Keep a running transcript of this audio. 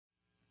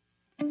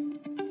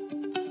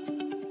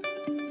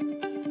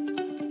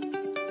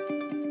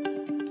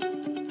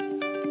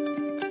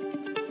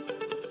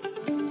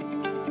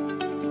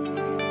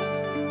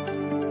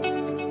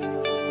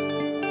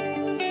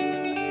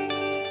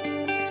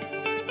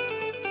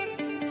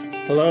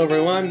Hello,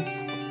 everyone.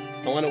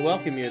 I want to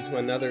welcome you to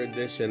another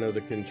edition of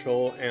the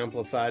Control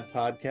Amplified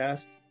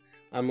podcast.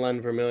 I'm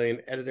Len Vermillion,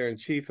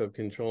 editor-in-chief of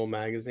Control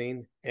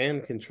Magazine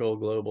and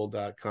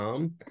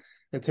controlglobal.com.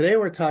 And today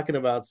we're talking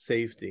about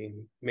safety,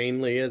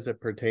 mainly as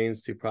it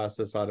pertains to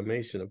process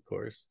automation, of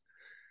course.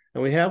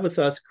 And we have with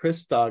us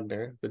Chris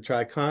Stogner, the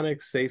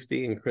Triconex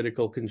safety and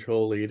critical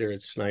control leader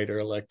at Schneider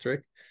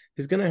Electric.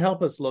 He's going to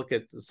help us look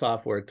at the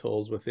software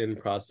tools within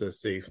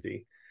process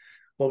safety.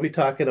 We'll be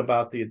talking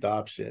about the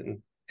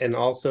adoption and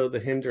also the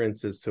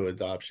hindrances to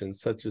adoption,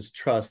 such as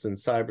trust and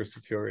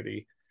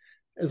cybersecurity,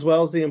 as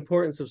well as the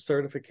importance of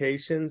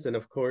certifications and,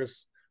 of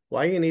course,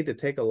 why you need to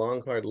take a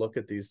long, hard look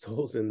at these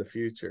tools in the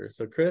future.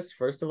 So, Chris,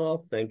 first of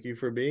all, thank you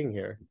for being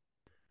here.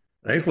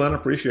 Thanks, Len. I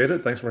appreciate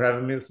it. Thanks for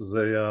having me. This is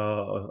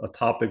a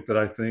topic that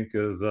I think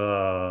is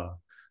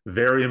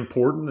very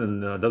important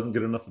and doesn't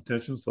get enough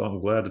attention, so I'm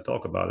glad to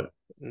talk about it.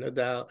 No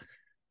doubt.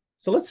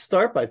 So let's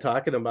start by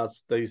talking about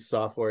these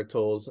software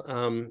tools.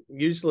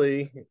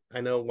 Usually, I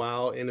know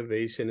while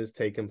innovation is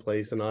taking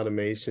place in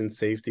automation,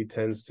 safety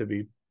tends to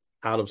be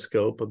out of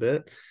scope a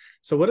bit.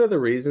 So what are the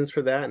reasons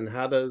for that, and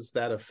how does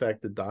that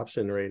affect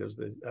adoption rate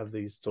of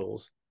these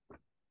tools?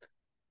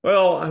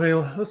 Well, I mean,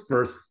 let's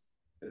first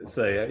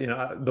say,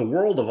 the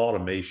world of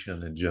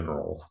automation in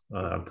general,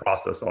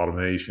 process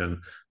automation,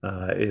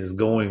 is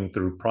going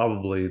through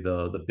probably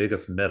the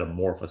biggest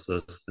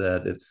metamorphosis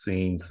that it's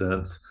seen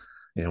since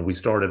we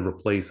started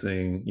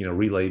replacing,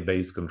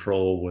 relay-based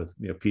control with,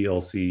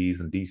 PLCs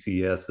and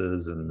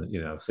DCSs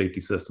and,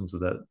 safety systems of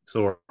that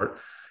sort.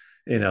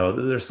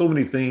 There's so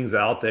many things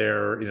out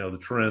there. The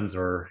trends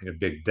are,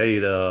 big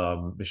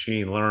data,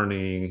 machine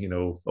learning,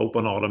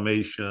 open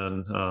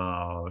automation,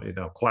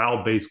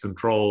 cloud-based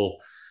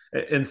control.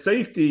 And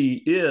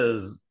safety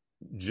is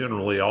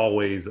generally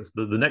always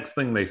the next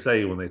thing they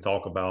say when they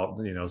talk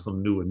about,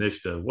 some new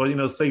initiative.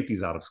 Well,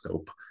 safety's out of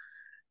scope.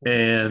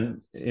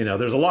 And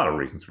there's a lot of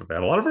reasons for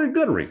that, a lot of very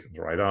good reasons,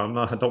 right? I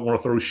don't want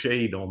to throw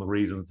shade on the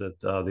reasons that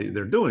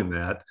they're doing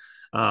that,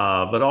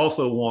 but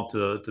also want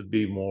to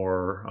be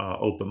more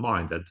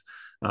open-minded.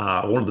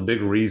 One of the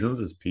big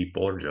reasons is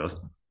people are just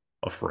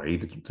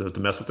afraid to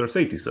mess with their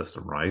safety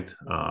system, right?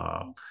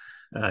 One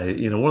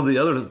of the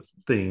other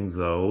things,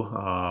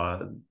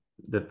 though,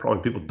 that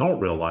probably people don't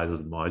realize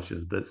as much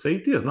is that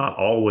safety is not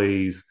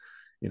always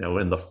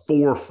in the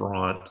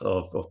forefront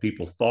of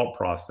people's thought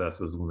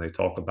processes when they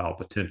talk about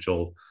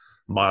potential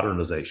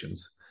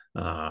modernizations.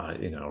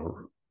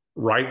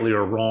 Rightly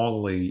or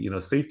wrongly,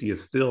 safety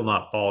is still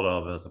not thought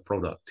of as a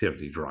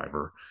productivity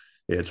driver.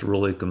 It's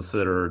really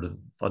considered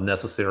a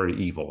necessary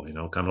evil,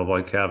 kind of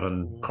like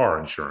having car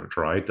insurance,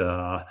 right?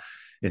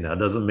 It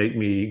doesn't make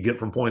me get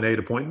from point A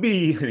to point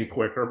B any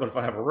quicker, but if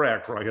I have a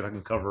wreck, right, I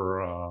can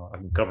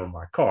cover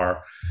my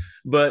car.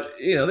 But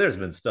there's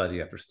been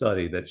study after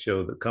study that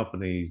show that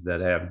companies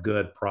that have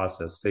good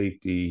process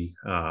safety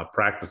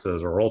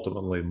practices are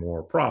ultimately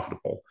more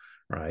profitable,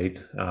 right?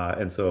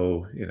 And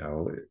so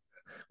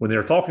when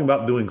they're talking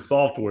about doing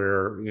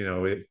software,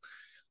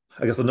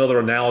 I guess another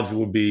analogy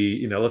would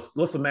be,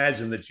 let's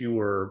imagine that you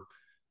were,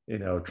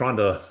 trying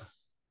to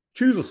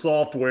choose a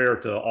software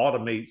to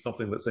automate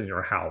something that's in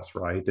your house,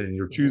 right? And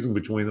you're choosing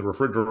between the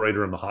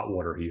refrigerator and the hot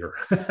water heater,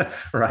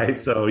 right?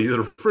 So the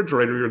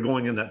refrigerator, you're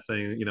going in that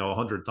thing,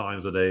 100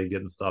 times a day,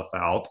 getting stuff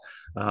out.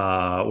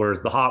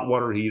 Whereas the hot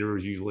water heater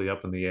is usually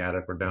up in the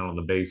attic or down in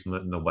the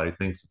basement and nobody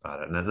thinks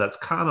about it. And that's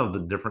kind of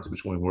the difference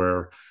between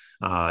where,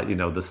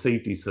 the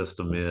safety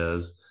system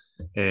is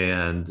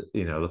and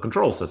the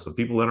control system.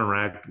 People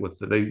interact with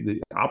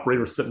the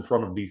operators sit in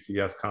front of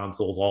DCS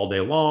consoles all day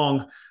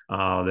long.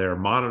 They're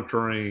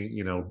monitoring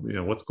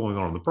what's going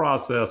on in the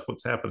process,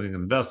 what's happening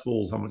in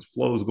vessels, how much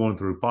flow is going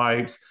through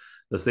pipes.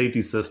 The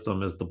safety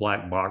system is the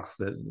black box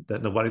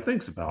that nobody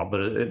thinks about,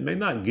 but it may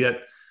not get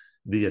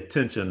the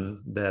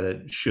attention that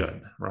it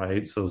should,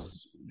 right? So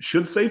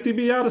should safety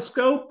be out of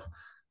scope?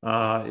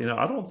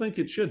 I don't think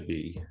it should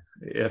be.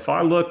 If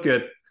I look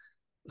at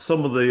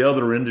some of the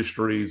other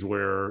industries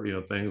where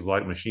things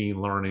like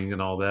machine learning and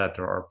all that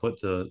are put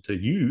to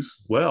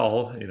use,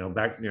 well,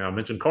 back I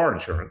mentioned car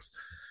insurance.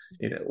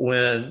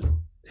 When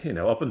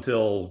up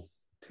until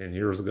 10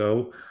 years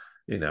ago,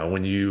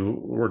 when you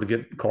were to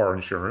get car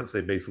insurance, they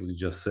basically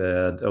just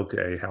said,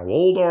 okay, how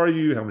old are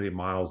you, how many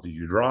miles do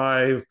you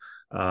drive,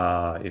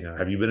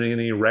 have you been in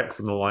any wrecks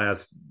in the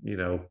last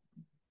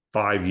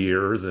 5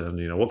 years,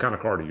 and what kind of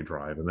car do you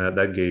drive, and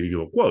that gave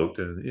you a quote,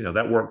 and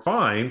that worked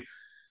fine.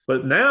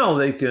 But now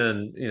they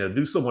can,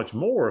 do so much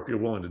more if you're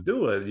willing to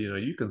do it.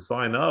 You can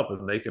sign up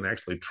and they can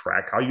actually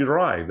track how you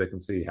drive. They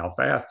can see how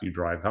fast you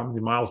drive, how many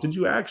miles did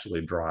you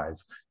actually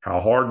drive, how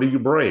hard do you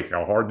brake,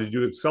 how hard did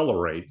you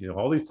accelerate,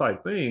 all these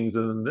type things.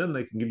 And then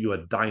they can give you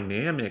a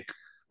dynamic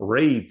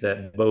rate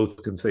that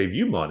both can save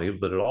you money,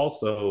 but it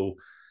also,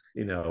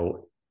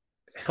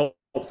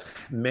 helps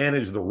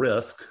manage the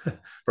risk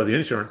for the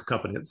insurance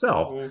company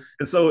itself.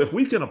 And so if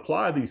we can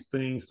apply these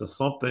things to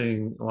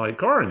something like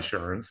car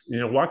insurance,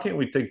 why can't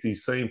we take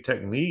these same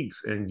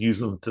techniques and use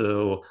them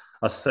to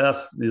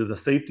assess the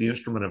safety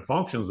instrument and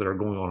functions that are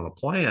going on in a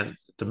plant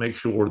to make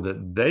sure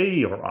that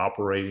they are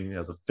operating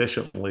as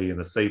efficiently and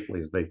as safely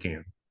as they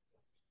can.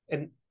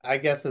 And I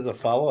guess as a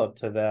follow-up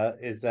to that,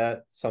 is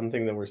that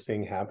something that we're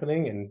seeing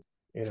happening? And,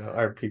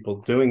 are people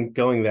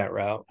going that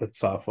route with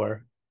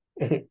software?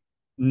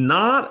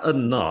 Not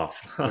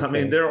enough. I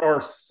mean, Okay. there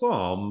are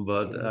some,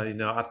 but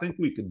I think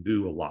we could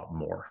do a lot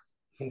more.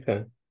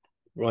 Okay.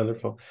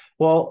 Wonderful.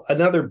 Well,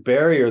 another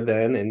barrier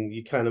then, and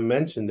you kind of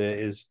mentioned it,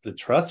 is the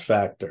trust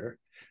factor.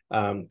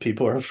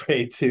 People are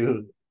afraid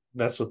to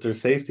mess with their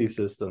safety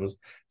systems.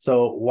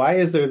 So why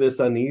is there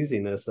this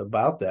uneasiness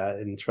about that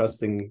and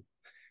trusting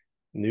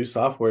new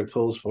software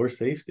tools for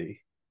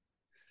safety?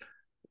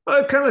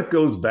 It kind of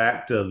goes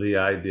back to the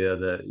idea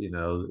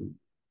that,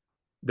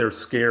 they're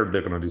scared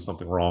they're going to do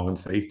something wrong in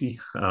safety.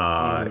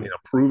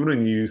 Proven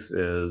in use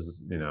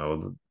is,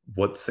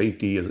 what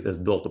safety is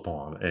built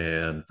upon,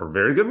 and for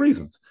very good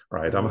reasons,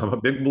 right? I'm a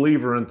big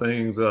believer in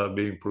things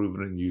being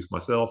proven in use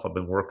myself. I've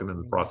been working in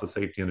the process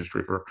safety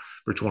industry for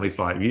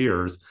 25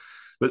 years.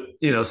 But,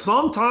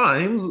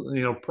 sometimes,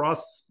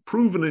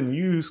 proven in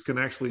use can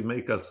actually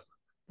make us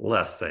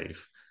less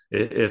safe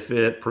if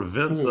it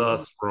prevents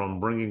us from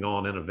bringing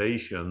on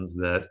innovations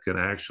that can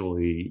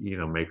actually,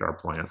 make our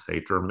plant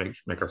safer,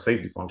 make our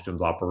safety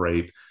functions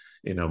operate,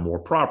 more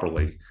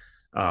properly.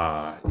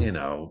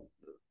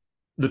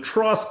 The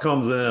trust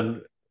comes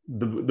in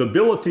the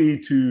ability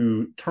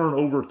to turn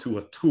over to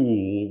a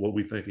tool what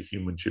we think a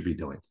human should be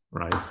doing,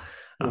 right?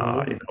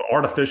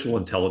 Artificial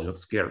intelligence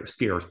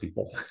scares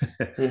people,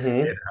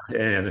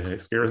 and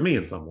it scares me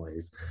in some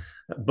ways.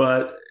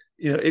 But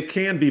it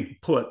can be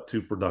put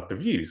to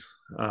productive use.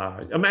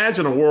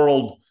 Imagine a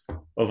world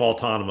of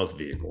autonomous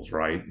vehicles,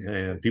 right?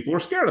 And people are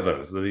scared of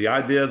those. The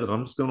idea that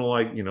I'm just going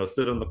to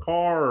sit in the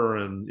car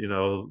and,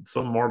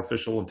 some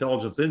artificial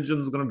intelligence engine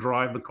is going to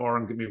drive the car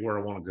and get me where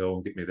I want to go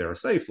and get me there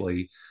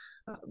safely.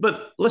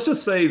 But let's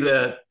just say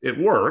that it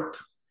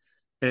worked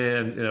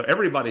and,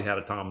 everybody had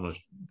autonomous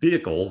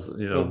vehicles,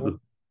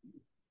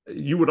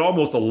 you would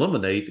almost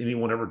eliminate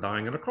anyone ever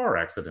dying in a car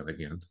accident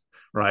again,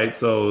 right?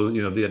 So,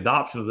 the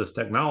adoption of this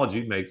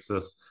technology makes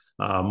us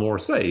more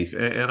safe.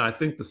 And I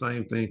think the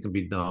same thing can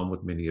be done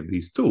with many of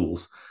these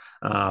tools.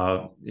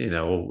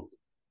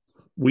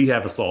 We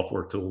have a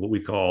software tool that we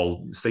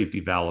call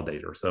Safety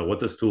Validator. So what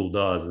this tool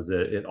does is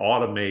it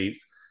automates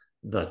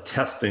the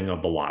testing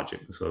of the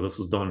logic. So this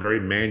was done very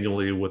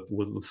manually with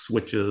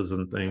switches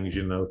and things,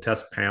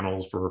 test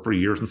panels for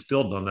years, and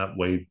still done that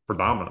way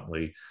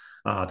predominantly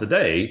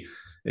today.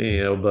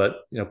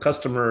 But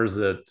customers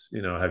that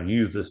have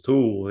used this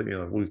tool,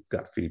 we've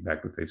got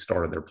feedback that they've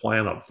started their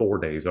plan up 4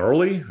 days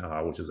early,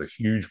 which is a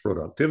huge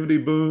productivity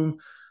boom.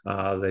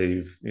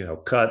 They've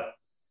cut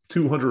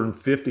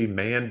 250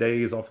 man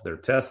days off their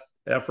test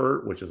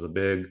effort, which is a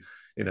big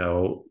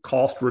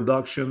cost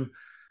reduction.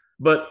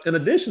 But in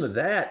addition to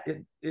that,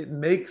 it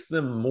makes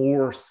them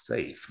more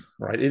safe,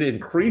 right? It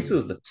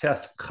increases the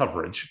test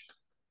coverage.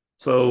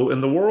 So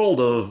in the world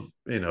of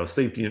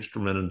safety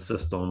instrumented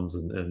systems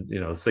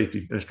and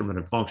safety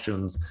instrumented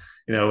functions,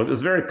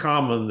 it's very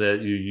common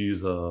that you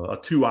use a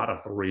 2 out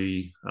of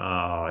 3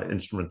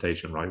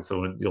 instrumentation, right?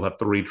 So you'll have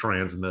 3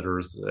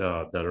 transmitters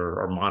that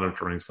are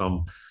monitoring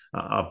some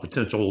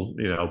potential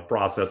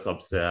process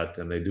upset,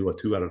 and they do a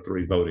 2 out of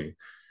 3 voting.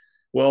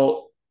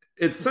 Well,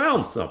 it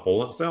sounds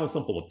simple. It sounds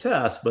simple to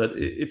test, but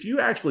if you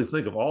actually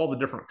think of all the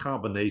different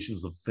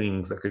combinations of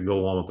things that could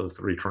go on with those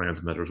 3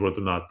 transmitters,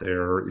 whether or not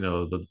they're,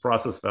 the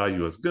process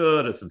value is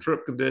good, it's in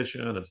trip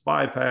condition, it's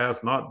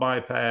bypassed, not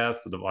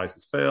bypassed, the device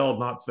has failed,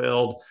 not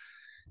failed,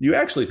 you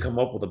actually come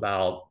up with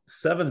about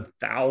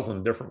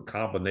 7,000 different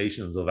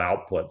combinations of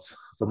outputs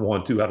from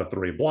one 2 out of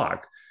 3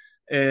 block.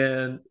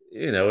 And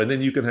and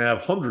then you can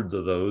have hundreds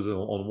of those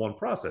on one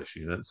process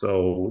unit.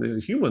 So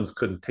humans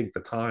couldn't take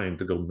the time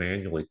to go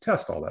manually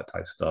test all that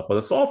type of stuff, but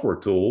a software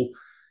tool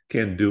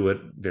can do it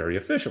very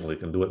efficiently,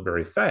 can do it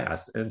very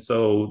fast. And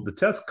so the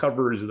test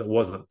coverage that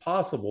wasn't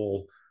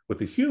possible with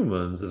the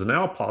humans is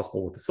now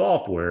possible with the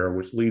software,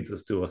 which leads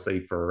us to a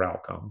safer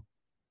outcome.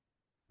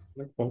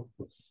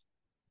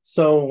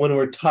 So when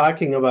we're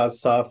talking about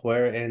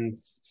software and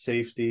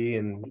safety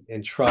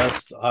and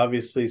trust,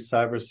 obviously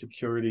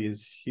cybersecurity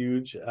is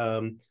huge.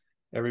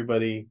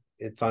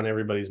 It's on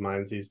everybody's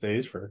minds these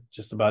days for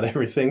just about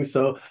everything.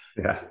 So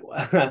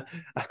yeah,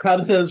 how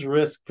do those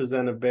risks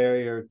present a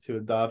barrier to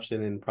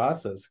adoption in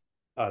process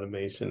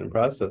automation and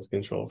process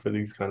control for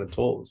these kind of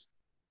tools?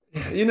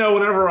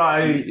 Whenever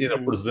I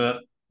present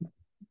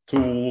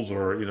tools,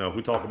 or if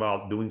we talk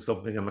about doing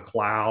something in the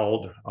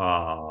cloud,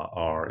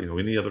 or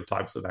any other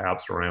types of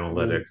apps or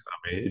analytics, I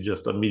mean, it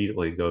just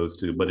immediately goes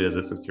to, but is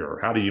it secure?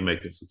 How do you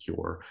make it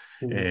secure?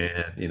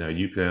 And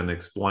you can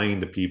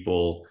explain to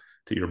people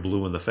to your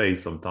blue in the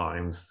face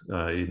sometimes,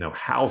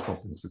 how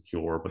something's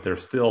secure, but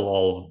there's still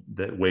all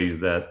that ways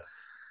that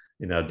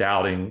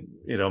doubting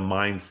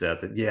mindset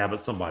that but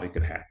somebody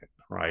could hack it,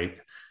 right?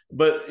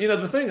 But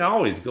the thing I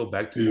always go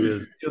back to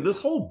is this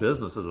whole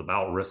business is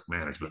about risk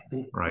management,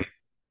 right?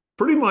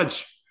 Pretty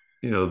much,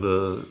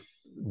 the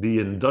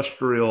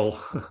industrial,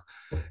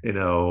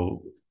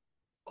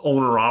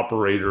 owner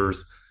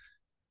operators,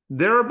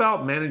 they're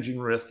about managing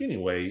risk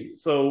anyway.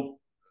 So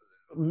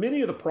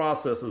many of the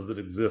processes that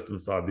exist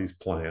inside these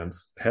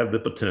plants have the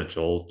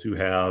potential to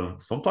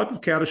have some type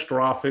of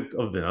catastrophic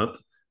event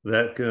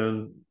that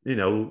can,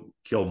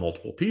 kill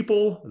multiple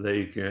people.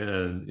 They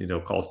can,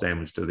 cause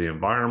damage to the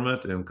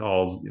environment and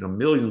cause,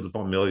 millions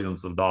upon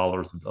millions of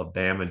dollars of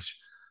damage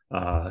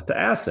to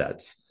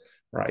assets,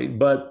 right?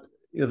 But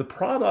the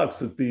products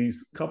that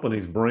these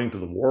companies bring to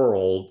the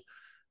world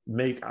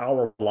make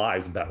our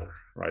lives better,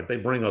 right? They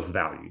bring us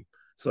value.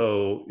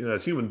 So,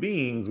 as human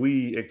beings,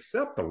 we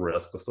accept the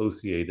risk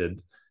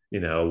associated,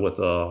 with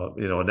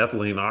an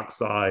ethylene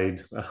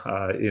oxide,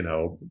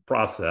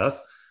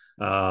 process,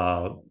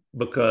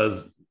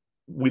 because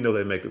we know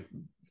they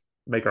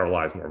make our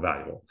lives more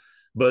valuable.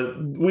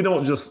 But we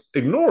don't just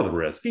ignore the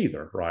risk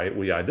either, right?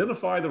 We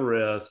identify the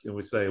risk and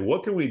we say,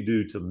 what can we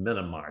do to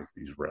minimize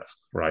these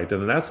risks, right?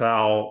 And that's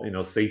how,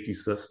 safety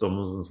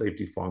systems and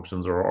safety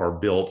functions are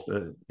built,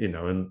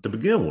 and to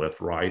begin with,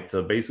 right?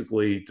 To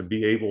basically to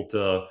be able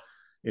to,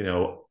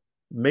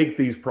 make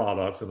these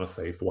products in a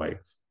safe way.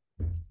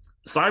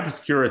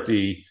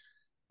 Cybersecurity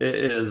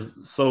is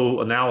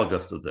so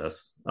analogous to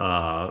this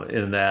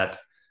in that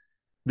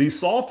these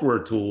software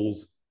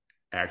tools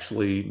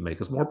actually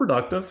make us more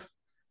productive.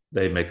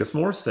 They make us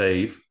more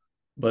safe,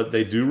 but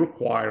they do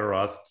require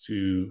us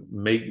to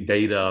make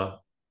data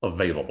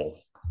available,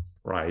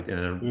 right?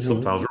 And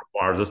sometimes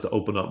requires us to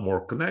open up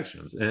more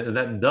connections. And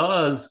that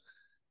does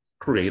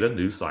create a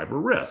new cyber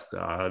risk.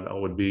 I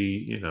would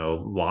be,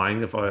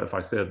 lying if I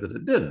said that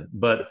it didn't.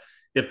 But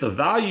if the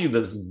value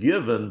that's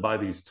given by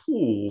these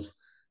tools,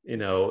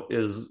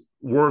 is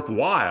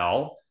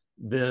worthwhile,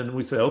 then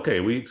we say, okay,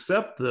 we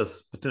accept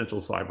this potential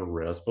cyber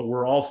risk, but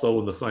we're also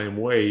in the same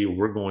way,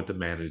 we're going to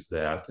manage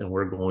that and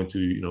we're going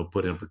to,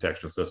 put in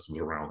protection systems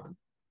around it.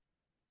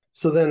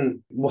 So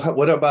then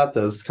what about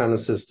those kind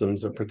of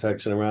systems of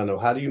protection around them?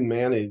 How do you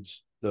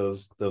manage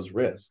those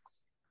risks?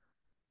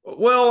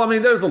 Well, I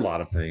mean, there's a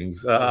lot of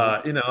things,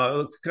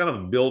 it's kind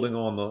of building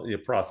on the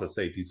process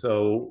safety.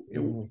 So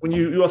when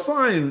you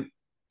assign,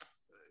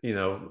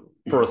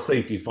 for a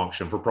safety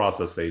function, for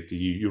process safety,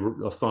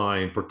 you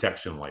assign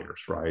protection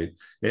layers, right?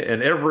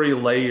 And every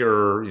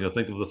layer,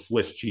 think of the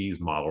Swiss cheese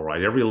model,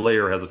 right? Every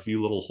layer has a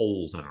few little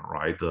holes in it,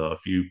 right? A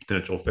few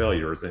potential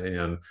failures.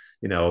 And,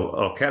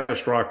 a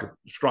catastrophic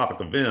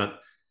event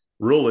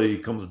really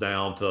comes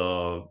down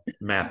to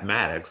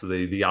mathematics,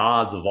 the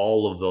odds of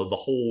all of the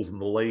holes in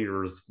the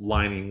layers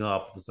lining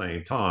up at the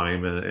same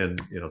time and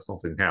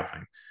something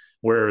happening.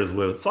 Whereas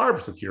with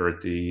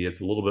cybersecurity,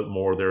 it's a little bit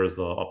more, there's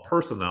a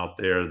person out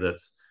there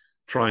that's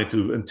trying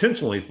to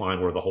intentionally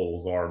find where the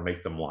holes are and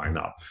make them line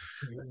up.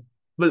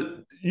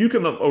 But you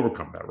can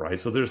overcome that, right?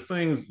 So there's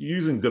things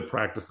using good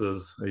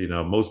practices.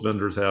 Most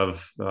vendors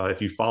have,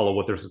 if you follow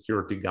what their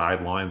security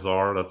guidelines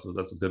are,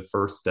 that's a good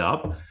first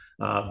step.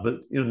 But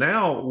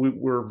now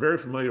we're very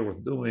familiar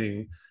with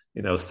doing,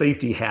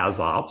 safety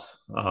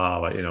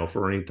HAZOPs,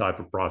 for any type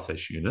of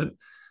process unit.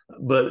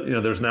 But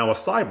there's now a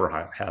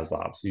cyber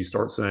HAZOP. So you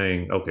start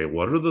saying, okay,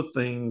 what are the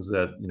things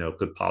that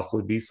could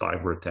possibly be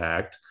cyber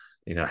attacked?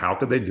 How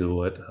could they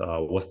do it?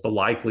 What's the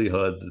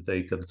likelihood that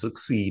they could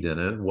succeed in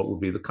it? What would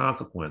be the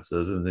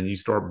consequences? And then you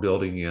start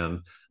building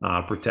in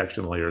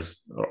protection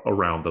layers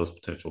around those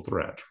potential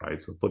threats,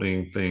 right? So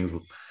putting things,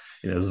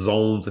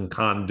 zones and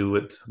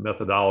conduit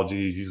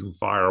methodologies, using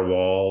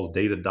firewalls,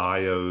 data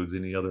diodes,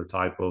 any other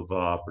type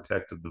of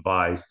protective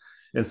device.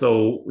 And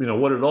so,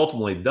 what it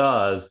ultimately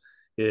does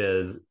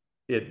is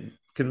it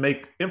can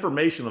make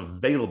information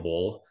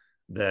available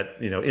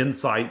that,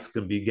 insights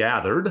can be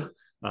gathered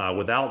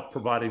without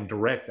providing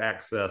direct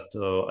access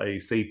to a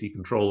safety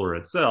controller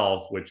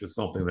itself, which is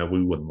something that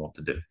we wouldn't want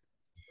to do.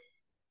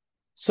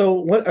 So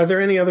what are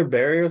there any other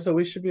barriers that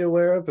we should be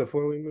aware of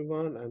before we move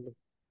on?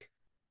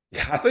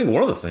 I think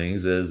one of the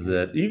things is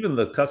that even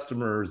the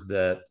customers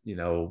that,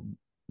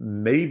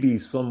 may be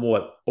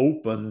somewhat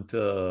open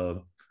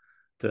to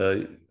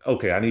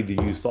okay, I need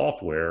to use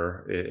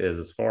software, is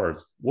as far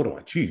as what do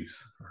I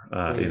choose?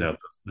 The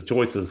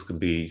choices can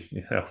be,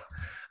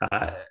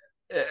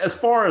 as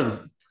far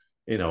as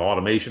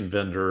automation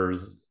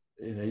vendors,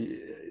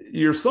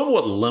 you're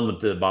somewhat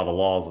limited by the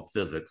laws of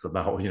physics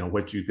about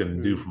what you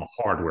can do from a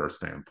hardware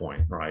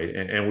standpoint, right?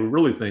 And we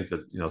really think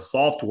that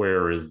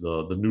software is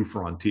the new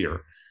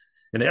frontier.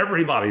 And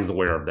everybody's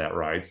aware of that,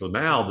 right? So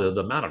now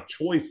the amount of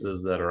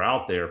choices that are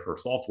out there for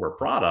software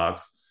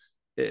products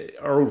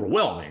are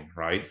overwhelming,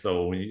 right?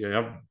 So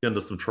I've been to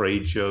some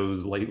trade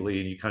shows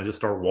lately, and you kind of just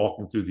start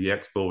walking through the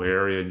expo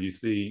area, and you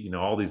see,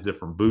 all these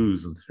different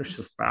booths, and there's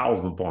just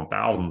thousands upon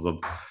thousands of,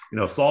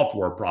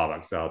 software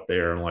products out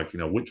there,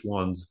 and which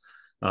one's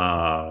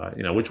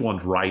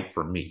right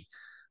for me.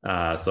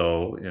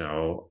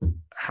 So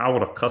how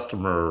would a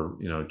customer,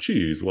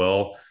 choose?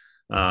 Well,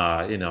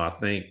 I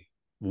think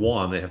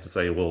one, they have to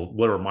say, well,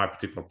 what are my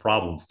particular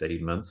problem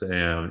statements,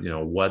 and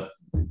what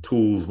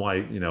tools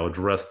might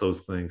address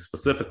those things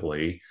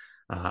specifically.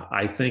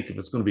 I think if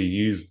it's going to be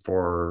used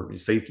for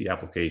safety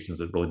applications,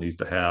 it really needs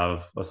to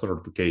have a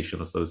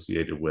certification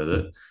associated with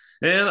it.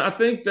 And I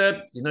think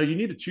that, you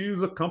need to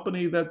choose a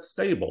company that's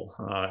stable.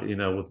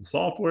 With the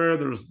software,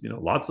 there's,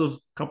 lots of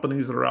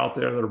companies that are out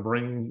there that are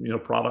bringing,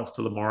 products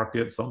to the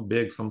market, some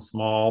big, some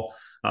small.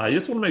 You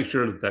just want to make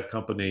sure that that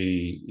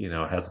company,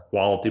 has a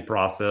quality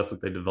process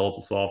that they develop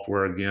the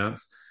software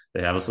against.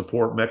 They have a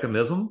support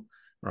mechanism,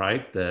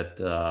 right? That,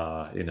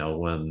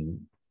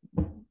 when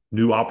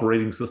new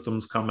operating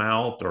systems come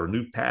out or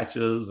new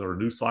patches or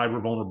new cyber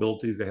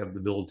vulnerabilities, they have the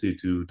ability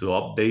to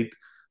update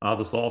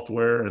the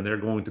software, and they're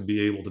going to be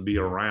able to be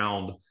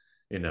around,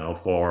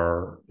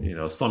 for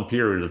some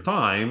period of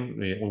time,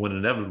 when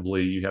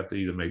inevitably you have to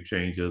either make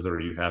changes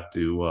or you have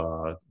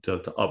to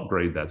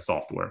upgrade that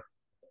software.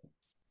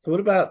 So,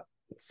 what about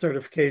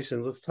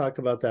certifications? Let's talk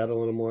about that a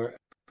little more.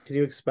 Can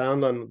you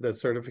expound on the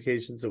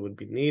certifications that would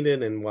be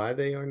needed and why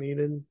they are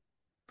needed?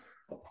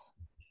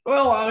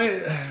 Well,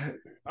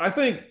 I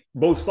think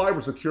both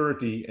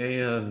cybersecurity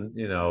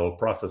and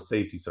process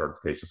safety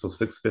certification. So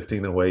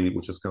 61508,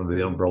 which is kind of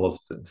the umbrella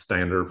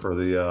standard for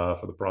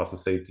the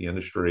process safety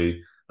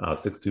industry,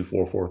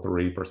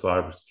 62443 for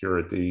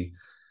cybersecurity.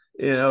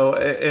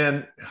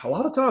 And a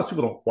lot of times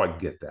people don't quite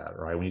get that,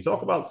 right? When you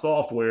talk about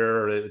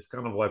software, it's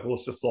kind of like, well,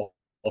 it's just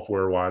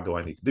software. Why do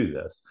I need to do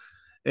this?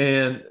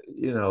 And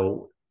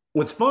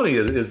what's funny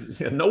is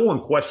no one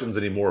questions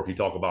anymore if you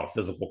talk about a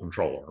physical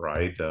controller,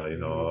 right?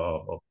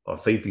 A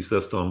safety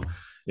system.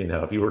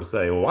 If you were to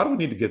say, well, why do we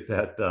need to get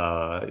that,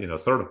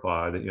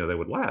 certified? They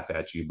would laugh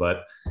at you.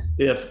 But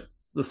if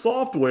the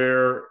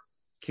software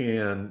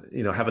can,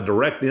 have a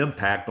direct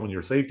impact on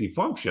your safety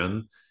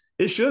function,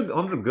 it should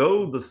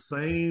undergo the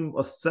same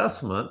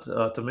assessment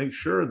to make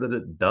sure that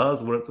it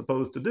does what it's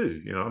supposed to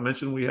do. I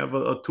mentioned we have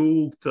a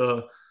tool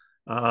to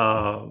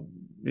to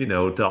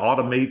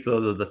automate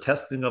the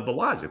testing of the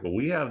logic. Well,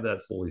 we have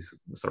that fully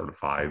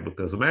certified,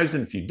 because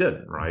imagine if you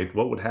didn't, right?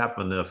 What would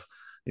happen if,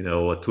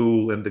 a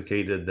tool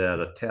indicated that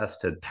a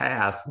test had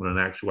passed when in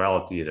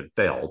actuality it had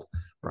failed,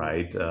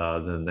 right?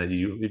 Then that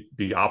you'd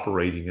be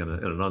operating in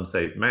an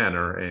unsafe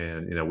manner.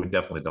 And, we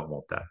definitely don't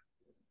want that.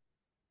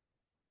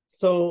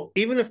 So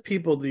even if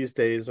people these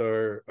days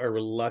are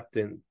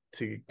reluctant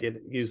to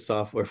use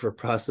software for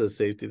process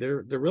safety,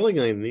 they're really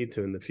going to need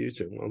to in the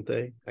future, won't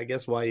they? I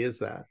guess, why is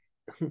that?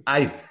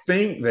 I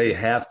think they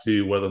have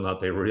to, whether or not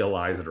they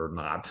realize it or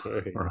not,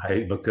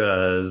 right?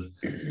 Because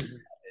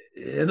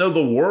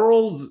the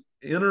world's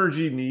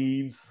energy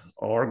needs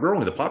are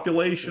growing. The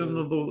population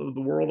of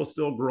the world is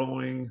still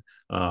growing.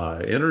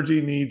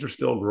 Energy needs are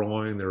still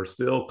growing. There are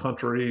still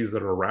countries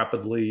that are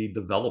rapidly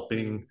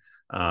developing.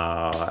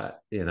 And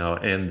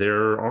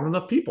there aren't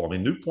enough people.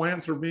 New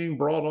plants are being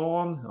brought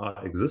on,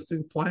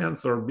 existing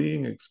plants are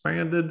being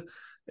expanded,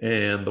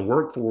 and the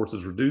workforce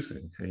is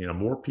reducing.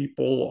 More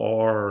people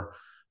are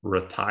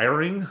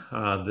retiring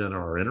than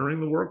are entering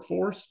the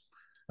workforce.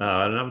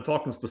 And I'm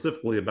talking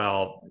specifically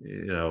about,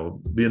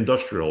 the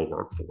industrial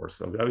workforce.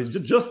 So I was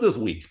just this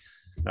week,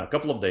 a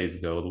couple of days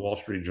ago, the Wall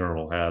Street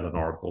Journal had an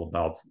article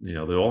about, the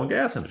oil and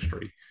gas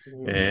industry.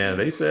 And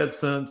they said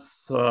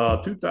since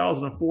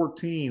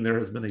 2014, there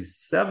has been a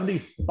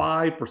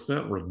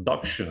 75%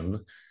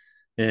 reduction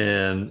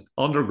in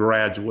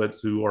undergraduates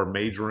who are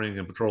majoring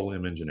in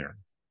petroleum engineering.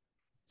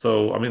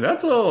 So,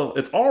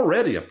 it's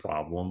already a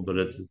problem, but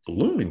it's a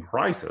looming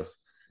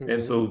crisis.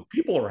 And so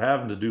people are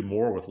having to do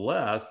more with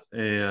less,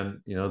 and,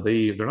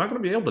 they're not going to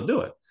be able to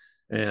do it.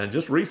 And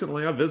just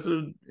recently I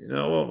visited,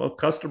 a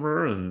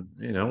customer, and,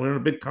 we're in a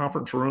big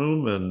conference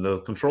room, and the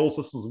control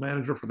systems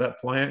manager for that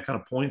plant kind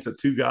of points at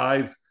two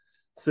guys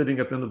sitting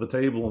at the end of the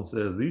table and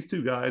says, these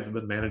two guys have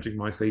been managing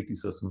my safety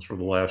systems for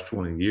the last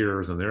 20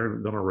 years, and they're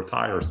going to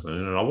retire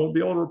soon, and I won't be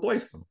able to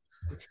replace them.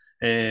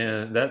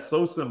 And that's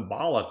so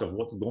symbolic of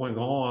what's going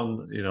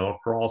on,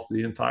 across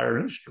the entire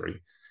industry.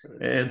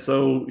 And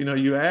so,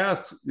 you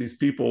ask these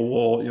people,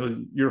 well,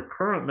 your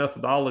current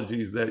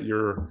methodologies that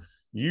you're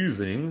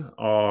using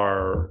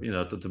are,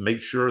 to make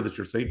sure that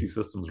your safety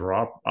systems are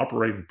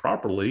operating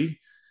properly.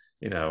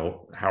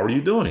 How are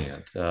you doing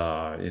it?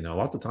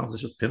 Lots of times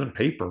it's just pen and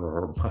paper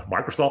or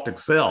Microsoft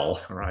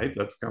Excel, right?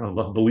 That's kind of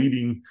the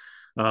leading,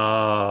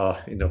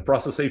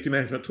 process safety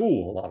management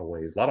tool in a lot of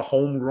ways, a lot of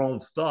homegrown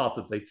stuff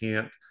that they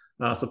can't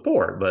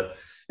support. But,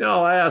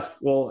 I'll ask,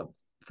 well,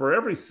 for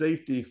every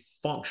safety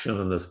function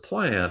in this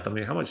plant,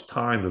 how much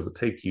time does it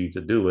take you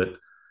to do it,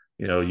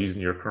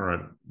 using your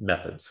current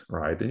methods,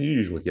 right? And you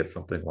usually get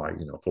something like,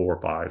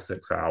 4, 5,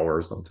 6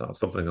 hours, sometimes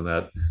something in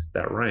that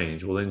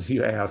range. Well, then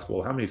you ask,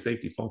 well, how many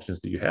safety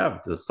functions do you have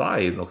at the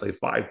site? And they'll say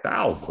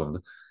 5,000.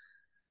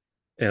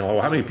 And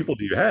well, how many people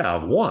do you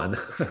have? One.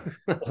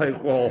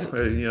 Like, well,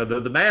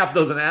 the math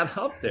doesn't add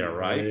up there,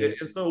 right?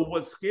 And so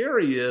what's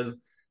scary is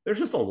there's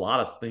just a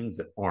lot of things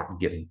that aren't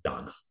getting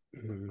done.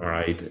 All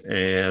right.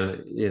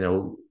 And,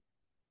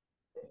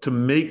 to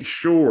make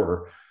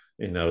sure,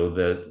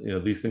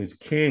 that, these things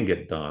can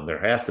get done, there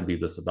has to be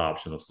this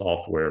adoption of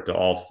software to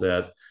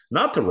offset,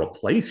 not to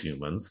replace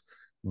humans,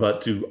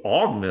 but to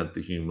augment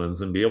the humans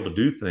and be able to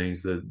do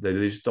things that they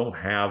just don't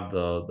have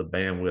the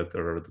bandwidth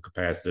or the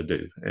capacity to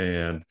do.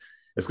 And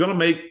it's going to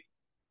make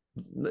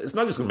it's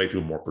not just going to make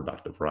people more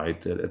productive, right?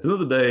 At the end of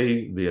the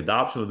day, the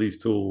adoption of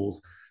these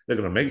tools, they're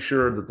going to make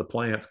sure that the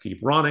plants keep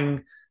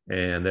running,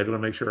 and they're going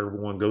to make sure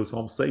everyone goes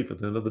home safe at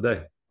the end of the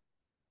day.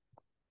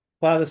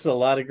 Wow, this is a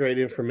lot of great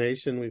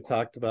information we've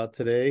talked about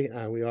today.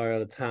 We are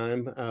out of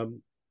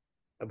time.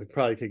 We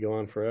probably could go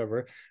on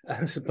forever,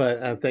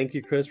 but thank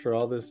you, Chris, for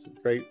all this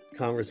great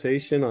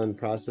conversation on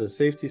process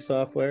safety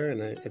software.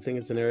 And I think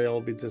it's an area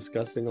I'll be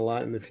discussing a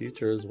lot in the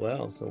future as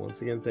well. So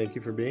once again, thank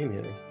you for being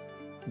here.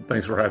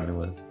 Thanks for having me,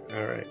 Len.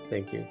 All right.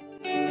 Thank you.